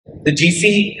The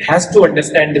GC has to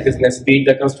understand the business, be it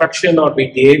the construction or be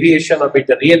it the aviation or be it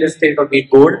the real estate or be it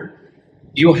gold.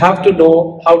 You have to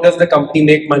know how does the company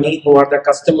make money, who are the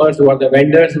customers, who are the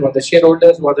vendors, who are the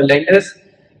shareholders, who are the lenders.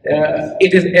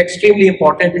 It is extremely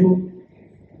important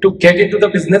to get into the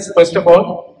business first of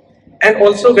all, and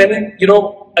also when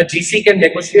a GC can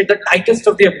negotiate the tightest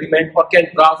of the agreement or can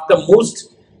draft the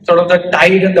most sort of the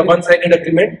tight and the one-sided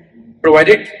agreement,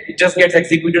 provided it just gets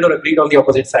executed or agreed on the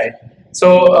opposite side.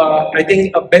 So I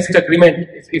think a best agreement,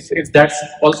 if that's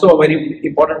also a very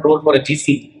important role for a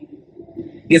GC,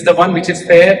 is the one which is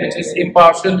fair, which is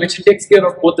impartial, which takes care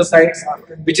of both the sides,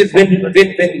 which is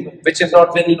win-win-win, which is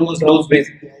not win-lose-lose-win.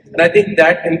 And I think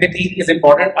that empathy is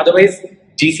important. Otherwise,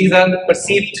 GCs are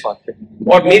perceived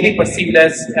or may be perceived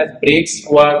as breaks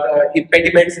who are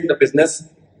impediments in the business,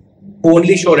 who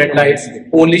only show red lights,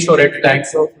 who only show red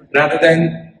flags. So rather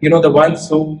than the ones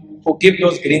who give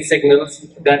those green signals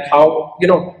that how do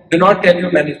not tell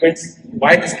your managements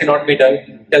why this cannot be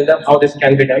done, tell them how this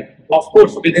can be done. Of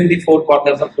course, within the four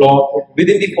corners of law,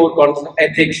 within the four corners of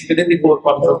ethics, within the four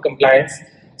corners of compliance.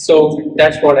 So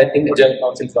that's what I think the General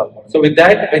Counsel is all about. So with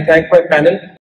that, I thank my panel.